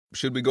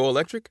Should we go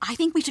electric? I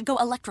think we should go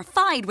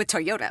electrified with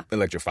Toyota.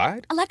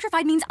 Electrified?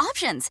 Electrified means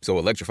options. So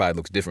electrified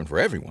looks different for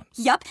everyone.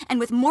 Yup, and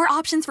with more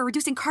options for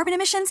reducing carbon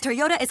emissions,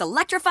 Toyota is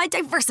electrified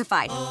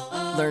diversified.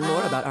 Learn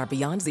more about our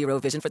Beyond Zero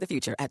vision for the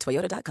future at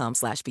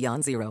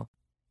toyota.com/Beyond Zero.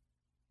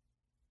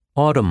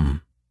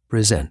 Autumn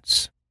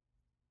presents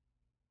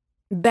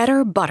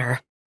Better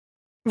Butter,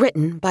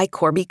 written by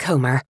Corby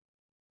Kummer.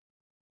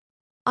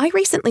 I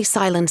recently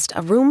silenced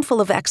a room full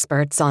of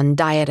experts on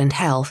diet and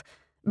health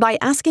by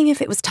asking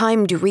if it was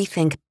time to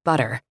rethink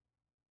butter.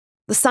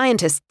 The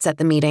scientists at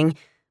the meeting,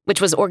 which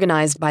was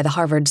organized by the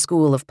Harvard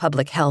School of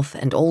Public Health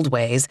and Old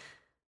Ways,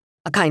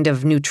 a kind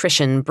of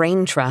nutrition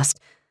brain trust,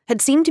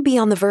 had seemed to be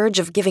on the verge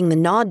of giving the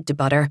nod to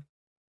butter.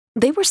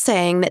 They were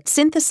saying that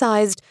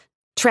synthesized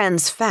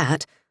trans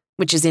fat,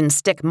 which is in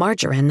stick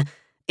margarine,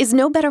 is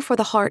no better for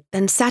the heart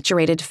than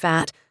saturated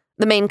fat,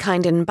 the main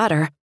kind in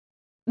butter.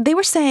 They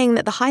were saying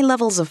that the high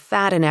levels of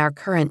fat in our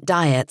current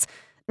diets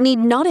need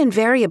not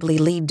invariably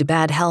lead to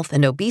bad health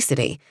and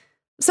obesity,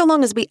 so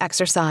long as we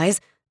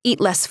exercise, eat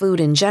less food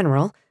in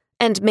general,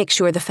 and make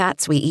sure the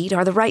fats we eat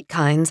are the right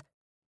kinds.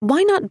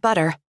 Why not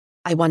butter?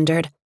 I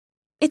wondered.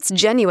 It's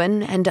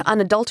genuine and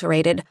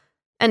unadulterated,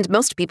 and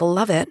most people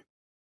love it.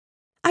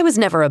 I was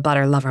never a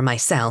butter lover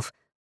myself,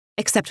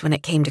 except when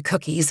it came to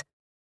cookies.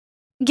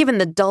 Given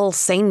the dull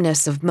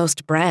sameness of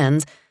most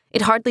brands,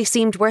 it hardly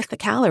seemed worth the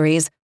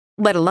calories,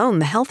 let alone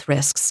the health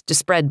risks, to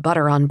spread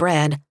butter on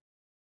bread.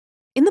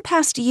 In the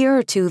past year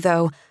or two,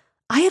 though,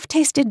 I have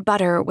tasted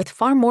butter with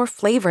far more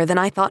flavor than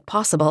I thought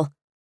possible.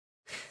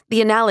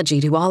 The analogy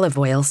to olive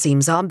oil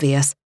seems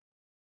obvious.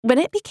 When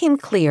it became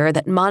clear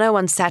that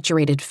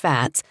monounsaturated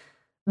fats,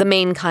 the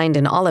main kind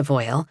in olive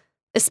oil,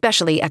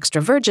 especially extra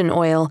virgin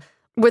oil,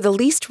 were the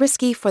least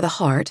risky for the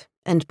heart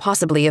and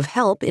possibly of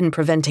help in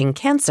preventing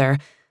cancer,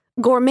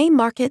 gourmet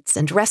markets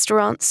and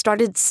restaurants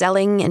started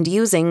selling and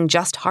using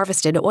just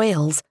harvested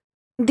oils.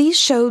 These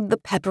showed the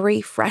peppery,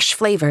 fresh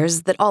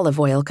flavors that olive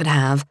oil could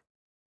have.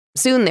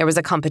 Soon there was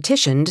a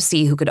competition to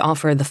see who could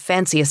offer the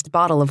fanciest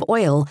bottle of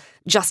oil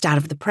just out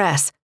of the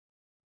press.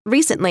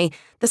 Recently,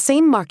 the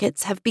same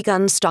markets have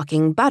begun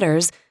stocking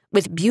butters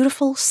with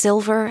beautiful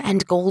silver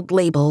and gold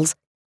labels.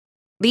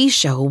 These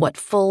show what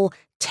full,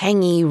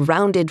 tangy,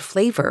 rounded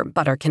flavor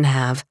butter can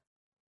have.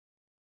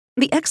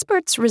 The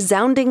experts'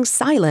 resounding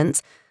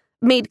silence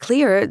made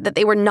clear that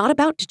they were not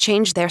about to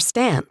change their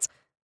stance.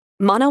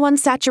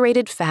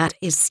 Monounsaturated fat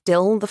is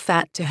still the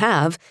fat to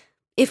have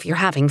if you're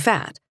having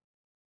fat.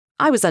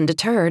 I was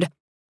undeterred.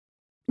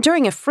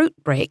 During a fruit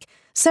break,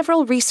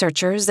 several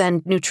researchers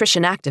and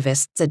nutrition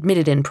activists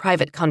admitted in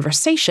private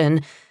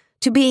conversation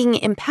to being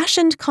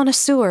impassioned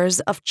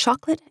connoisseurs of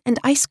chocolate and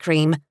ice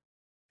cream.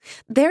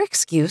 Their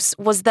excuse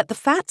was that the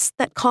fats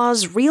that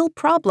cause real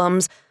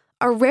problems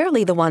are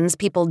rarely the ones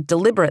people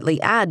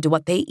deliberately add to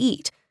what they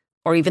eat,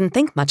 or even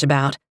think much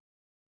about.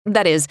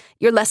 That is,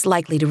 you're less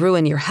likely to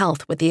ruin your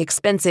health with the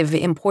expensive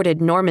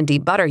imported Normandy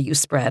butter you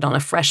spread on a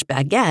fresh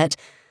baguette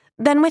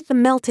than with the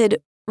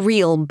melted,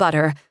 real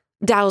butter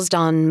doused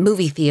on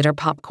movie theater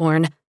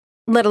popcorn,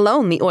 let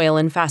alone the oil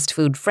in fast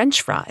food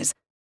French fries.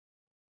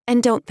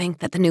 And don't think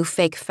that the new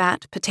fake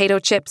fat potato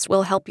chips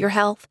will help your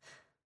health.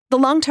 The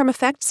long-term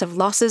effects of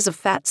losses of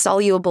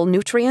fat-soluble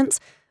nutrients,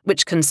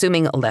 which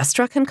consuming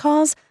olestra can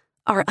cause,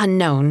 are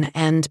unknown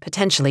and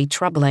potentially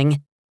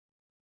troubling.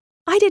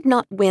 I did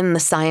not win the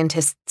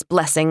scientists'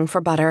 blessing for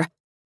butter,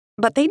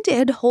 but they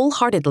did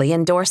wholeheartedly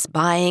endorse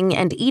buying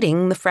and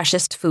eating the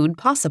freshest food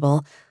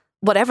possible,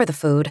 whatever the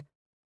food.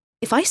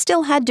 If I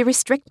still had to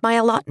restrict my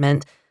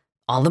allotment,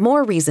 all the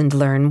more reason to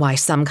learn why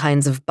some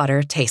kinds of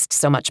butter taste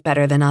so much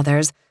better than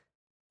others.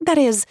 That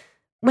is,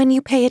 when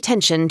you pay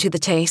attention to the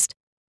taste.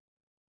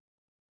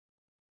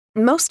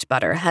 Most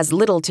butter has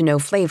little to no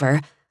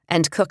flavor,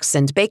 and cooks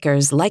and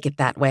bakers like it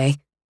that way.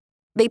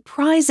 They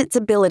prize its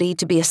ability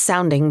to be a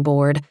sounding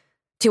board,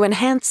 to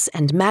enhance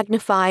and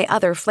magnify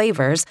other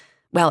flavors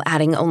while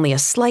adding only a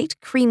slight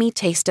creamy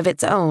taste of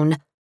its own.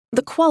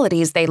 The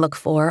qualities they look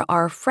for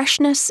are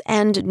freshness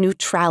and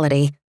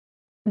neutrality.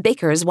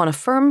 Bakers want a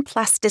firm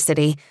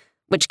plasticity,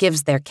 which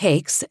gives their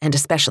cakes, and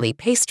especially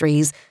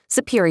pastries,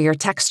 superior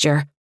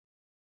texture.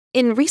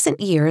 In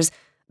recent years,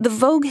 the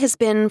vogue has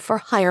been for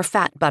higher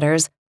fat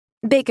butters.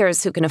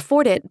 Bakers who can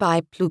afford it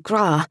buy plus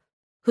gras,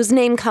 whose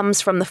name comes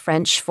from the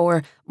French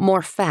for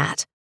more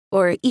fat,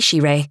 or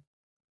ishire.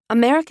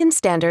 American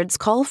standards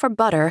call for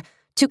butter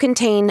to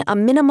contain a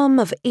minimum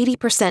of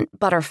 80%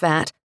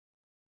 butterfat.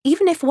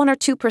 Even if 1 or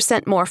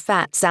 2% more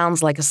fat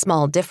sounds like a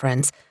small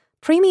difference,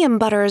 premium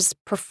butters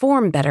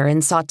perform better in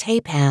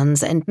sauté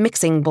pans and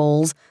mixing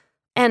bowls,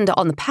 and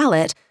on the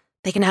palate,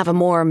 they can have a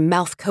more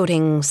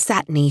mouth-coating,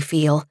 satiny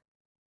feel.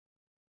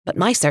 But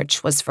my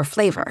search was for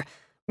flavor,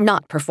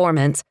 not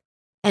performance,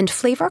 and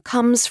flavor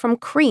comes from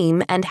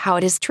cream and how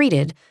it is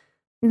treated,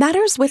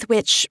 matters with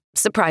which,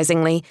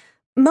 surprisingly,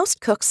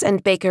 most cooks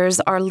and bakers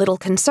are little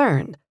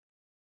concerned.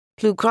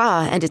 Plus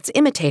gras and its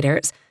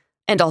imitators,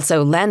 and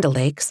also Land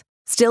O'Lakes,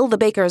 still the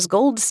baker's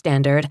gold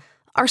standard,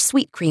 are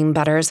sweet cream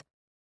butters.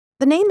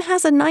 The name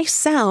has a nice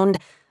sound,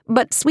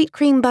 but sweet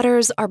cream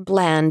butters are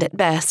bland at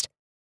best.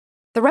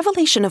 The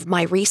revelation of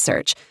my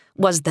research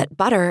was that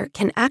butter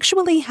can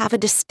actually have a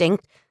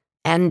distinct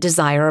and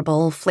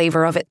desirable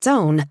flavor of its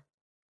own.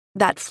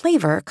 That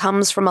flavor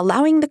comes from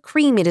allowing the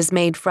cream it is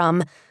made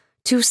from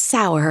to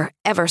sour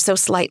ever so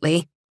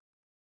slightly.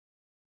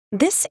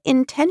 This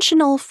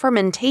intentional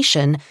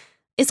fermentation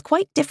is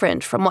quite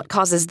different from what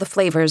causes the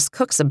flavors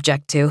cooks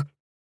object to.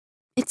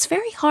 It's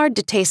very hard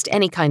to taste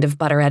any kind of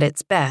butter at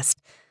its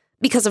best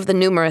because of the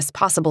numerous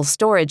possible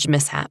storage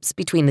mishaps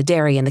between the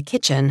dairy and the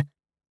kitchen.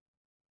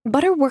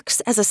 Butter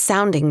works as a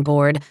sounding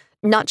board,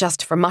 not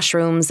just for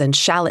mushrooms and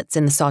shallots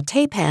in the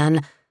sauté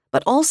pan,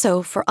 but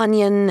also for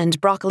onion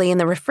and broccoli in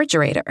the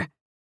refrigerator.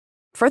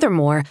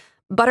 Furthermore,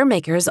 butter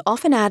makers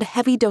often add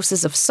heavy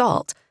doses of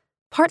salt,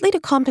 partly to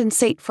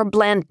compensate for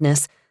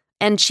blandness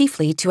and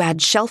chiefly to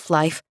add shelf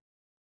life.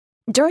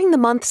 During the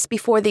months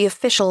before the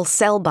official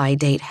sell-by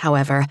date,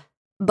 however,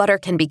 butter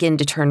can begin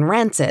to turn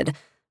rancid,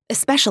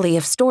 especially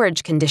if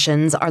storage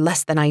conditions are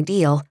less than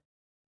ideal.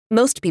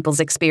 Most people's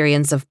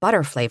experience of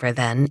butter flavor,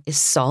 then, is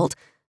salt,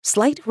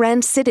 slight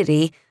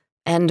rancidity,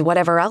 and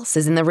whatever else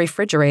is in the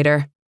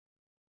refrigerator.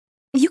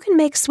 You can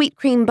make sweet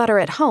cream butter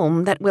at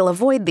home that will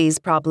avoid these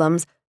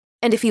problems,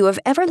 and if you have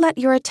ever let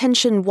your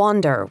attention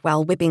wander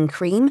while whipping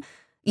cream,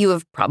 you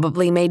have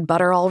probably made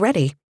butter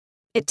already.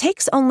 It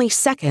takes only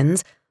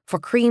seconds for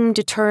cream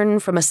to turn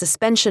from a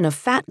suspension of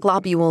fat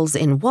globules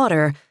in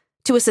water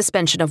to a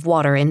suspension of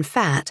water in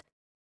fat.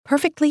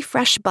 Perfectly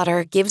fresh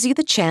butter gives you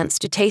the chance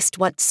to taste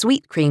what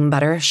sweet cream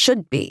butter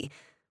should be,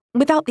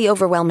 without the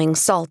overwhelming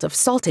salt of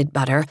salted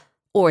butter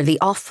or the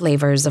off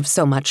flavors of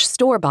so much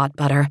store-bought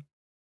butter.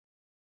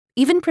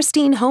 Even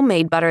pristine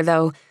homemade butter,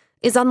 though,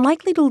 is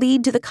unlikely to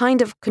lead to the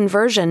kind of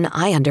conversion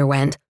I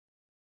underwent.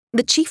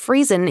 The chief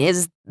reason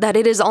is that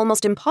it is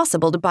almost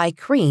impossible to buy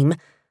cream,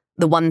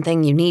 the one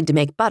thing you need to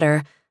make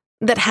butter,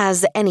 that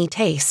has any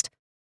taste.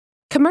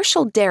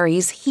 Commercial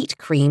dairies heat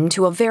cream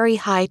to a very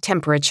high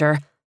temperature,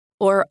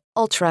 or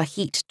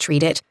ultra-heat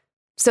treat it,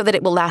 so that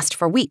it will last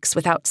for weeks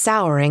without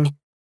souring.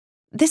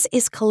 This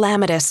is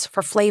calamitous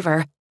for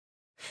flavor.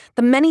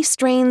 The many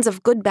strains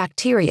of good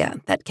bacteria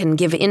that can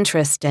give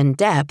interest and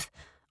depth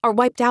are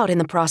wiped out in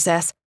the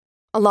process,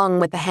 along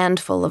with a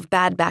handful of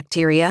bad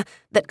bacteria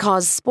that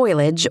cause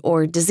spoilage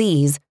or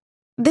disease.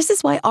 This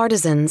is why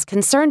artisans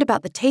concerned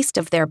about the taste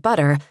of their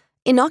butter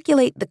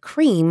inoculate the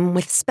cream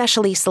with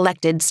specially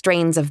selected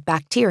strains of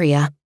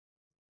bacteria.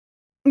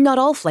 Not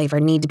all flavor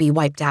need to be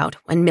wiped out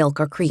when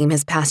milk or cream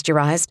is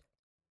pasteurized.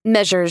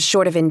 Measures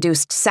short of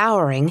induced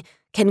souring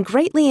can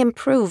greatly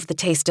improve the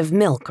taste of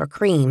milk or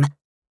cream.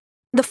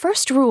 The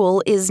first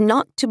rule is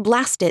not to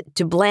blast it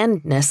to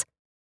blandness.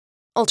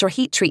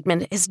 Ultra-heat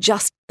treatment is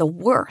just the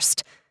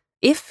worst,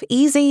 if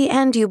easy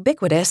and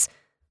ubiquitous,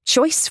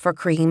 choice for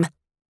cream.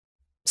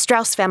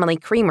 Strauss Family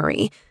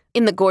Creamery,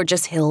 in the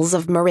gorgeous hills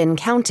of Marin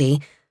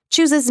County,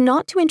 chooses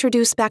not to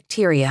introduce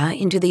bacteria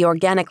into the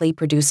organically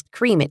produced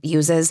cream it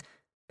uses,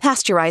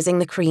 pasteurizing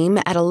the cream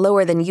at a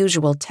lower than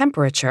usual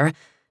temperature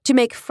to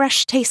make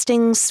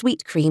fresh-tasting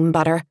sweet cream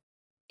butter.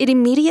 It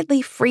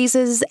immediately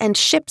freezes and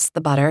ships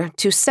the butter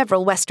to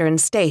several Western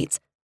states,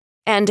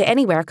 and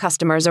anywhere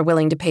customers are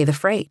willing to pay the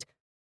freight.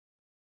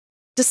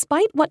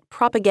 Despite what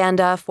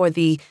propaganda for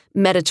the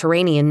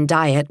Mediterranean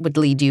diet would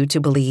lead you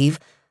to believe,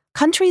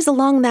 countries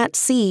along that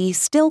sea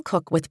still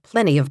cook with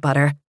plenty of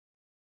butter.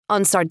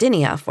 On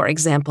Sardinia, for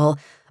example,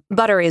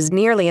 butter is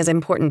nearly as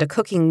important a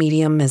cooking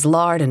medium as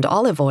lard and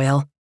olive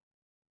oil.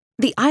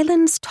 The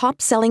island's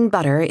top-selling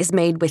butter is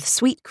made with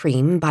sweet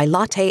cream by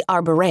Latte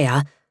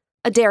Arborea,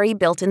 a dairy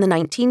built in the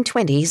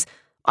 1920s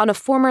on a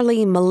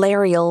formerly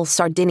malarial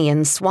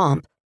Sardinian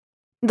swamp.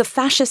 The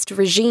fascist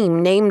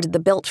regime named the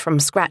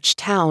built-from-scratch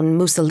town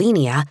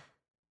Mussolinia.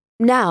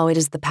 Now it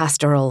is the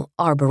pastoral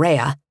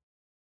Arborea.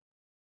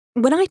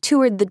 When I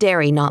toured the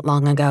dairy not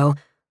long ago,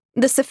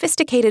 the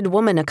sophisticated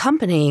woman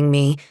accompanying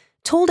me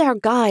told our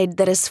guide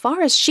that as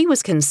far as she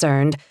was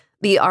concerned,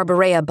 the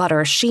Arborea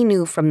butter she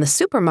knew from the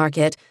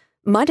supermarket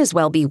might as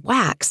well be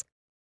wax.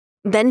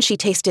 Then she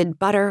tasted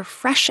butter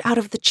fresh out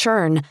of the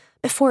churn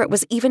before it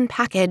was even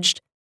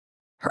packaged.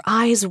 Her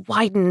eyes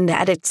widened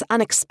at its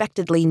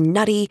unexpectedly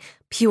nutty,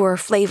 pure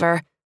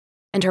flavor,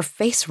 and her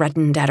face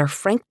reddened at her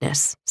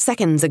frankness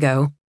seconds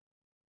ago.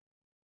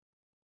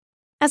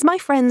 As my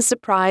friend's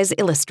surprise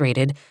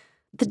illustrated,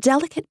 the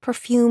delicate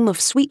perfume of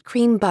sweet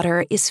cream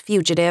butter is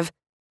fugitive.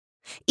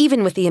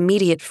 Even with the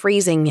immediate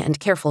freezing and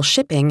careful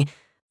shipping,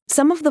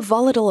 some of the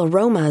volatile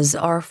aromas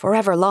are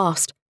forever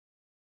lost.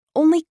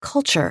 Only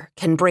culture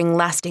can bring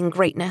lasting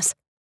greatness.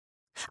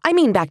 I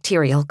mean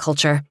bacterial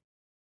culture.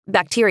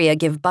 Bacteria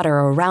give butter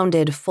a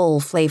rounded, full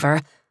flavor.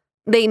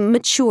 They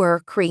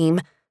mature cream,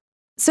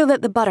 so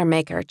that the butter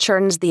maker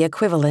churns the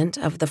equivalent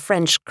of the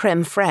French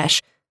crème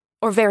fraîche,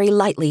 or very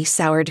lightly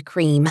soured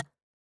cream.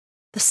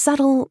 The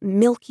subtle,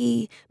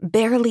 milky,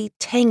 barely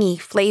tangy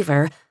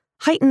flavor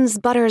heightens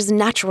butter's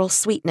natural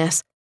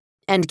sweetness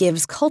and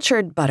gives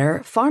cultured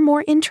butter far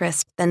more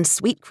interest than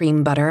sweet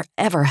cream butter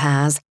ever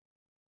has.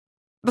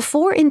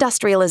 Before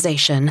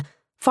industrialization,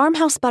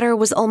 farmhouse butter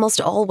was almost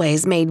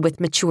always made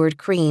with matured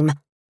cream.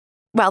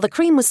 While the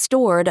cream was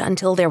stored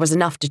until there was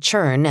enough to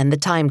churn and the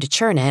time to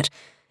churn it,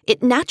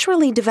 it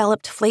naturally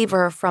developed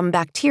flavor from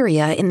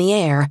bacteria in the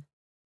air.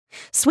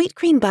 Sweet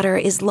cream butter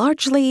is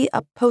largely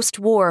a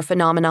post-war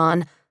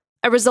phenomenon,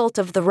 a result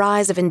of the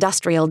rise of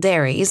industrial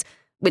dairies,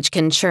 which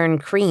can churn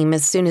cream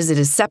as soon as it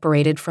is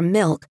separated from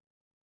milk.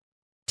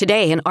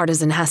 Today, an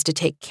artisan has to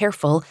take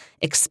careful,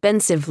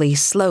 expensively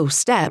slow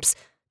steps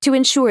to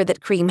ensure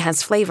that cream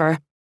has flavor.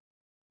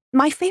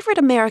 My favorite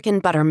American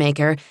butter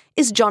maker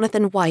is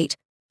Jonathan White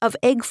of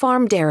Egg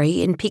Farm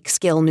Dairy in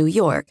Peekskill, New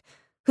York,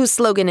 whose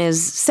slogan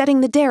is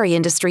setting the dairy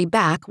industry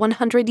back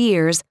 100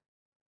 years.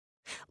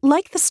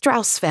 Like the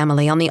Strauss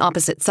family on the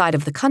opposite side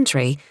of the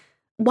country,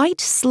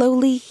 White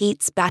slowly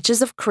heats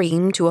batches of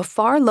cream to a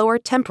far lower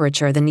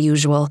temperature than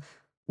usual,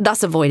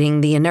 thus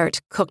avoiding the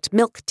inert cooked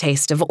milk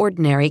taste of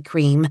ordinary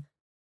cream.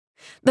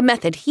 The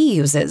method he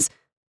uses,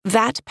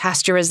 vat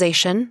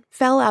pasteurization,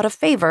 fell out of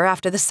favor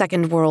after the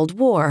Second World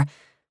War,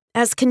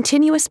 as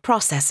continuous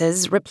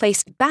processes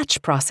replaced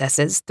batch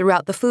processes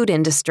throughout the food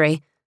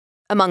industry,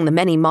 among the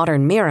many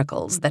modern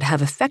miracles that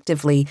have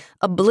effectively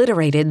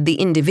obliterated the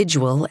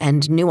individual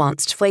and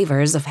nuanced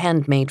flavors of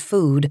handmade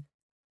food.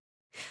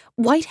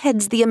 White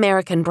heads the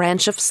American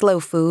branch of Slow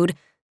Food,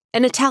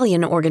 an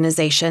Italian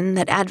organization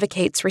that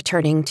advocates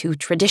returning to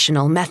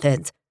traditional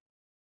methods.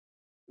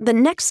 The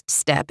next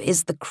step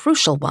is the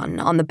crucial one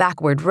on the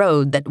backward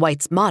road that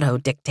White's motto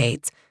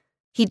dictates.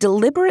 He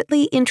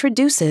deliberately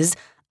introduces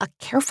a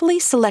carefully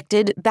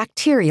selected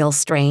bacterial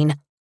strain.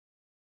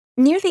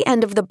 Near the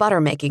end of the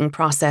butter-making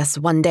process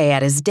one day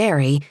at his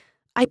dairy,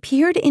 I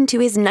peered into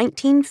his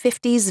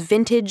 1950s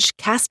vintage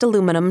cast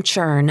aluminum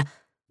churn,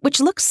 which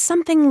looks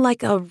something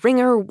like a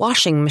Ringer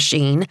washing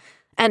machine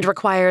and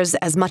requires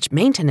as much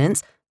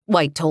maintenance,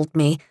 White told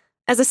me,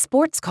 as a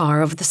sports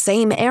car of the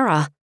same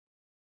era.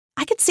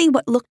 I could see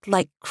what looked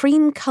like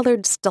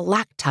cream-colored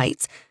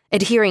stalactites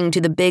adhering to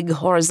the big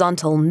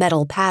horizontal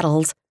metal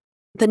paddles.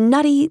 The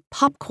nutty,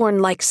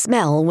 popcorn-like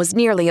smell was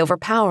nearly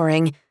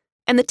overpowering,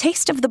 and the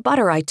taste of the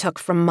butter I took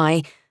from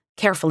my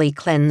carefully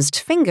cleansed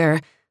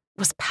finger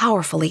was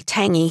powerfully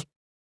tangy.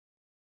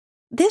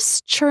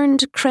 This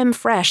churned creme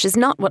fraiche is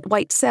not what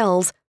White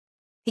sells.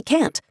 He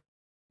can't.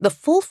 The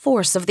full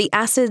force of the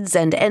acids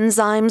and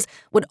enzymes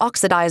would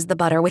oxidize the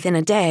butter within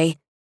a day.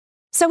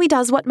 So he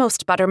does what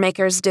most butter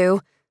makers do,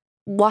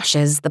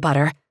 washes the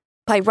butter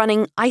by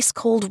running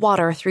ice-cold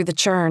water through the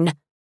churn.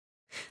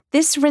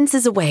 This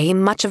rinses away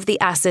much of the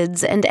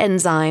acids and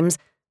enzymes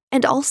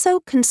and also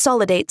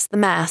consolidates the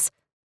mass,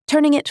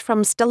 turning it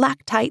from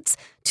stalactites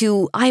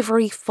to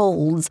ivory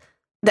folds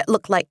that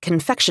look like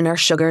confectioner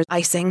sugar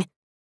icing.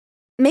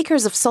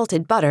 Makers of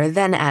salted butter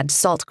then add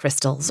salt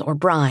crystals or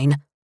brine.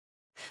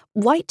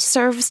 White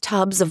serves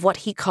tubs of what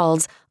he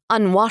calls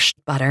unwashed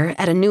butter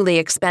at a newly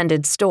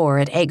expanded store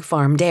at Egg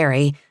Farm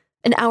Dairy,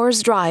 an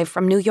hour's drive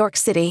from New York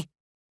City.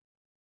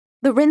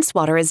 The rinse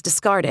water is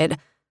discarded,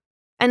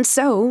 and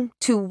so,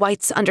 to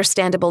White's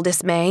understandable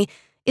dismay,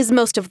 is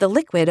most of the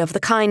liquid of the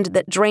kind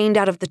that drained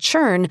out of the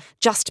churn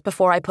just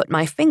before I put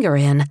my finger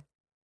in.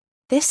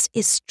 This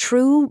is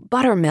true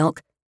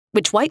buttermilk,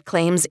 which White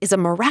claims is a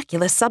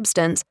miraculous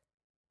substance.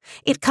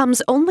 It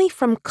comes only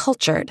from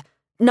cultured,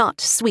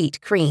 not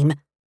sweet cream.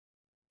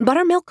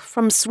 Buttermilk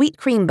from sweet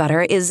cream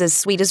butter is as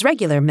sweet as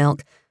regular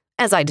milk,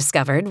 as I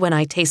discovered when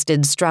I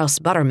tasted Strauss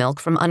buttermilk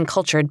from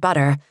uncultured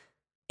butter.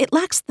 It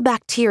lacks the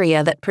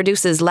bacteria that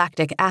produces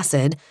lactic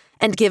acid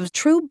and gives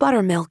true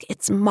buttermilk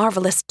its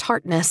marvelous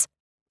tartness.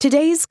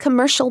 Today's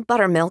commercial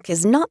buttermilk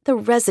is not the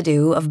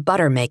residue of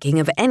butter making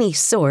of any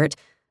sort,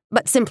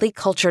 but simply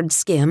cultured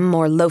skim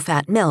or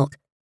low-fat milk.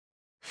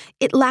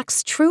 It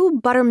lacks true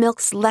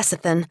buttermilk's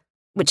lecithin,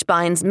 which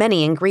binds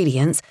many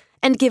ingredients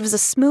and gives a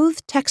smooth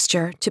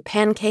texture to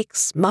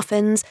pancakes,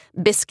 muffins,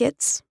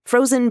 biscuits,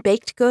 frozen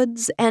baked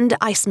goods, and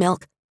ice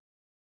milk.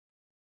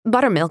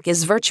 Buttermilk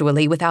is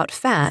virtually without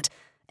fat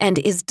and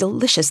is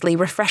deliciously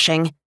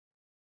refreshing.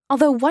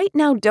 Although White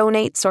now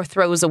donates or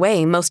throws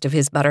away most of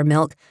his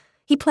buttermilk,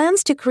 he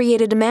plans to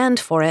create a demand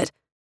for it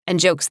and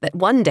jokes that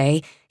one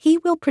day he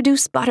will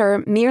produce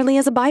butter merely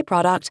as a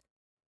byproduct.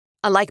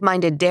 A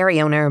like-minded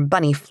dairy owner,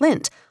 Bunny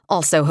Flint,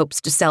 also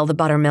hopes to sell the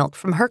buttermilk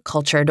from her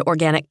cultured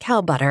organic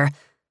cow butter,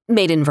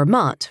 made in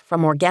Vermont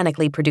from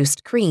organically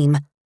produced cream.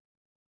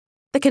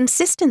 The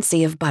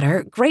consistency of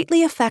butter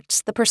greatly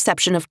affects the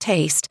perception of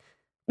taste,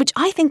 which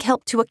I think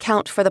helped to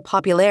account for the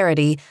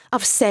popularity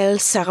of Selle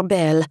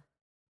Cerbelle,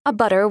 a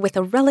butter with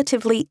a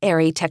relatively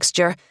airy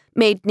texture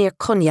made near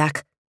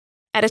Cognac,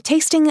 at a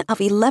tasting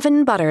of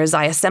 11 butters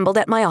I assembled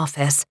at my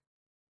office.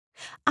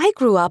 I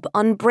grew up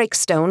on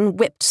Breakstone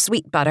whipped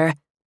sweet butter,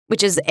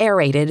 which is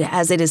aerated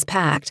as it is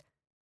packed.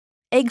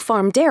 Egg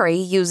Farm Dairy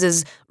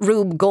uses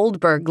Rube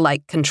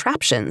Goldberg-like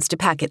contraptions to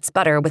pack its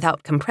butter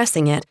without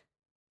compressing it.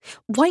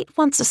 White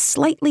wants a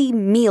slightly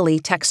mealy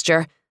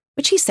texture,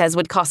 which he says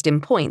would cost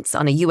him points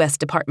on a U.S.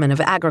 Department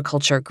of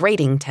Agriculture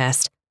grading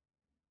test.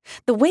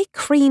 The way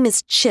cream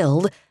is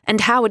chilled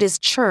and how it is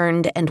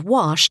churned and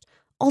washed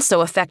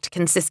also affect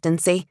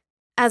consistency,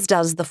 as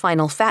does the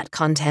final fat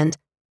content.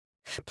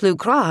 Plus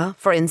gras,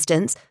 for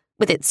instance,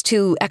 with its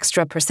 2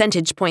 extra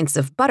percentage points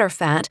of butter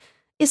fat,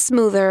 is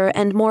smoother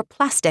and more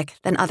plastic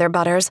than other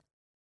butters.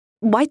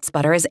 White's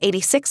butter is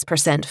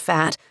 86%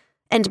 fat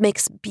and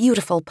makes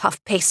beautiful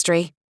puff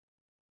pastry.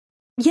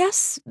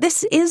 Yes,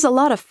 this is a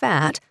lot of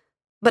fat,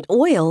 but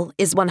oil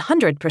is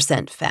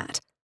 100% fat.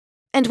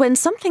 And when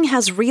something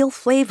has real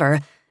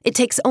flavor, it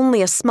takes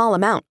only a small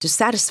amount to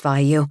satisfy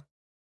you.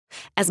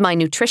 As my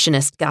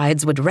nutritionist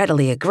guides would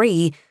readily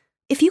agree,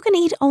 if you can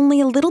eat only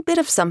a little bit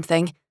of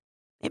something,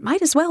 it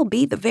might as well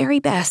be the very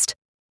best.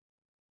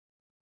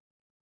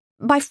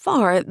 By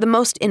far, the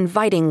most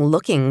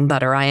inviting-looking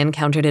butter I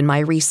encountered in my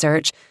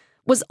research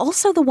was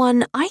also the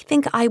one I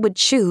think I would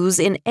choose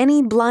in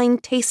any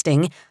blind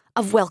tasting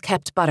of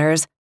well-kept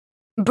butters.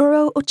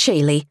 Burro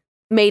Ocelli,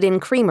 made in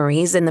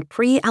creameries in the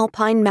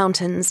pre-Alpine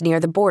mountains near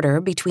the border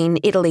between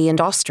Italy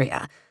and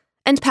Austria,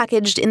 and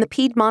packaged in the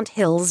Piedmont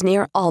Hills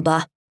near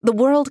Alba, the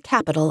world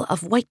capital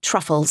of white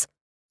truffles.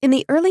 In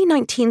the early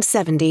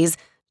 1970s,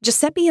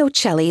 Giuseppe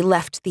Ocelli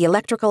left the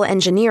electrical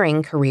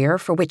engineering career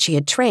for which he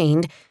had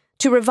trained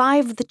to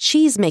revive the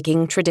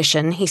cheese-making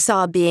tradition he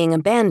saw being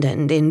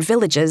abandoned in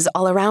villages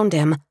all around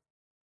him.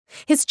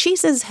 His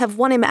cheeses have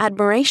won him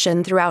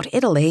admiration throughout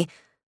Italy,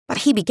 but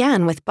he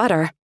began with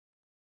butter.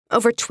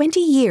 Over 20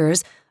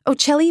 years,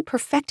 Ocelli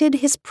perfected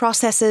his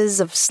processes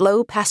of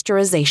slow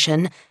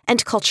pasteurization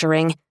and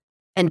culturing,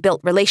 and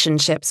built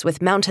relationships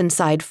with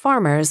mountainside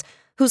farmers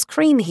whose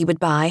cream he would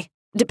buy,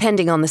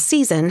 depending on the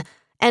season,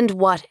 and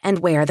what and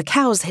where the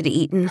cows had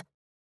eaten.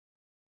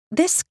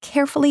 This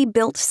carefully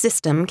built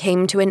system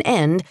came to an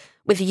end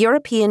with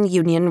European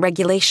Union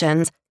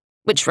regulations,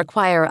 which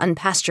require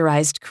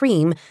unpasteurized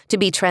cream to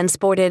be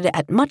transported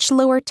at much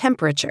lower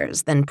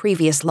temperatures than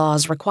previous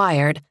laws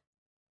required.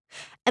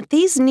 At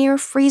these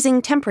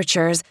near-freezing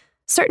temperatures,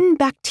 certain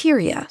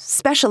bacteria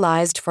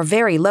specialized for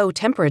very low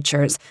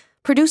temperatures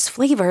produce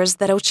flavors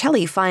that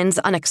Ocelli finds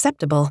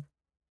unacceptable.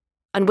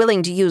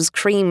 Unwilling to use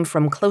cream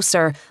from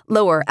closer,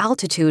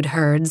 lower-altitude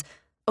herds,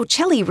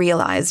 Ocelli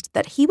realized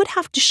that he would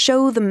have to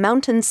show the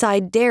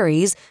mountainside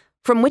dairies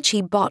from which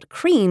he bought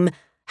cream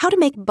how to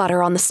make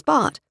butter on the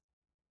spot.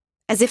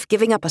 As if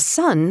giving up a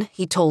son,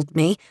 he told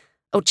me,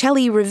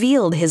 Ocelli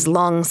revealed his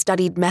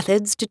long-studied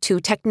methods to 2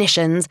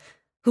 technicians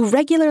who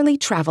regularly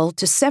traveled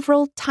to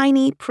several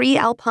tiny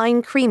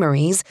pre-Alpine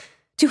creameries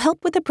to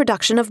help with the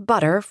production of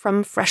butter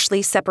from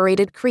freshly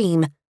separated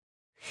cream.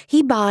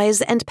 He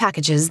buys and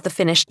packages the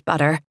finished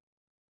butter.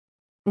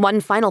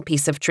 One final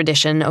piece of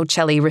tradition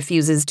Ocelli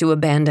refuses to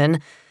abandon,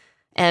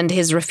 and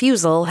his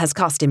refusal has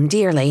cost him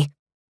dearly.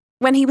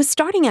 When he was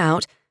starting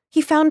out,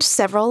 he found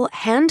several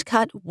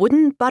hand-cut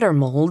wooden butter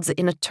molds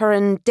in a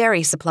Turin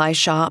dairy supply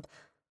shop,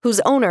 whose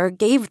owner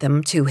gave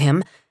them to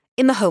him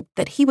in the hope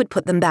that he would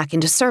put them back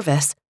into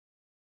service.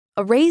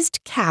 A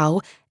raised cow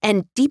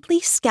and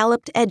deeply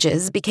scalloped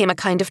edges became a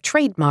kind of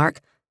trademark,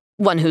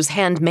 one whose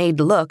handmade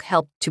look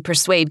helped to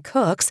persuade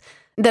cooks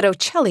that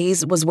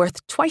Ocelli's was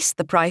worth twice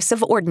the price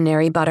of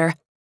ordinary butter.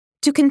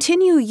 To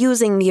continue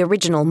using the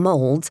original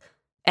molds,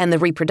 and the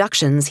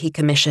reproductions he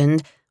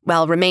commissioned,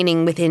 while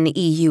remaining within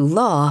EU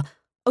law,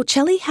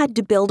 Ocelli had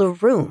to build a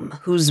room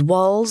whose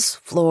walls,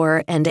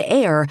 floor, and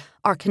air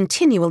are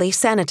continually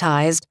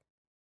sanitized.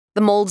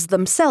 The molds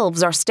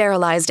themselves are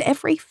sterilized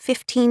every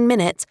 15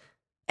 minutes,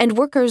 and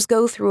workers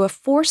go through a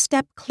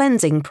 4-step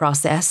cleansing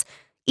process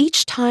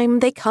each time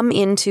they come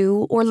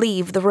into or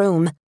leave the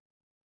room.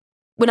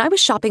 When I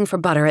was shopping for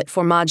butter at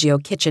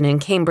Formaggio Kitchen in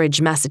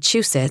Cambridge,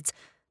 Massachusetts,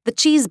 the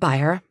cheese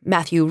buyer,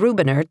 Matthew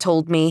Rubiner,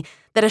 told me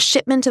that a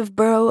shipment of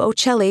Burro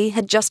Ocelli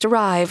had just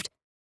arrived.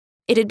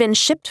 It had been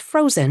shipped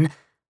frozen,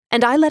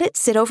 and I let it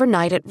sit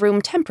overnight at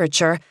room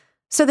temperature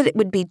so that it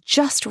would be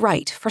just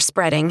right for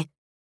spreading.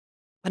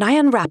 When I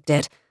unwrapped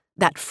it,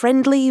 that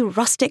friendly,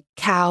 rustic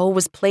cow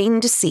was plain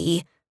to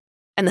see,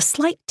 and the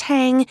slight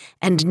tang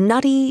and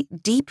nutty,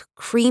 deep,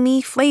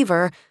 creamy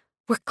flavor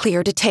were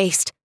clear to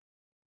taste.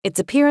 Its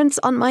appearance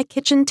on my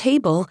kitchen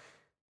table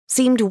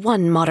seemed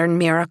one modern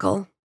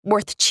miracle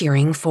worth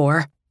cheering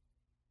for.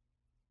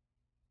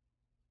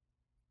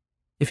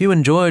 If you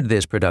enjoyed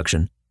this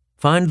production,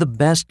 find the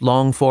best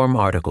long-form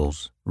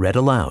articles read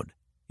aloud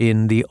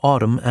in the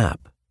Autumn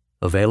app,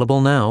 available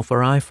now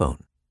for iPhone.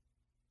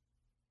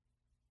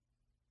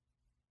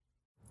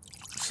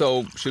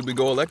 So, should we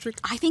go electric?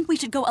 I think we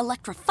should go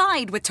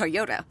electrified with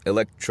Toyota.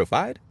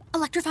 Electrified?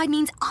 Electrified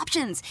means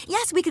options.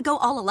 Yes, we could go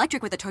all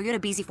electric with a Toyota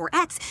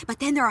BZ4X, but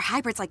then there are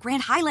hybrids like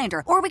Grand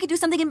Highlander, or we could do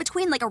something in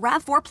between like a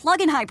RAV4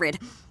 plug-in hybrid.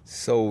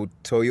 So,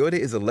 Toyota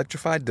is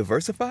electrified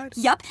diversified?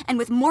 Yup, and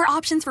with more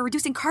options for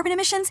reducing carbon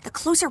emissions, the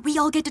closer we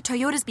all get to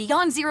Toyota's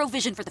Beyond Zero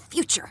vision for the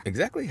future.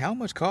 Exactly how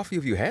much coffee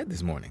have you had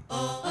this morning?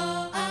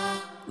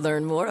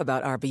 Learn more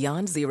about our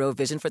Beyond Zero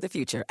vision for the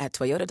future at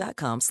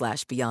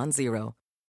toyota.com/beyond zero.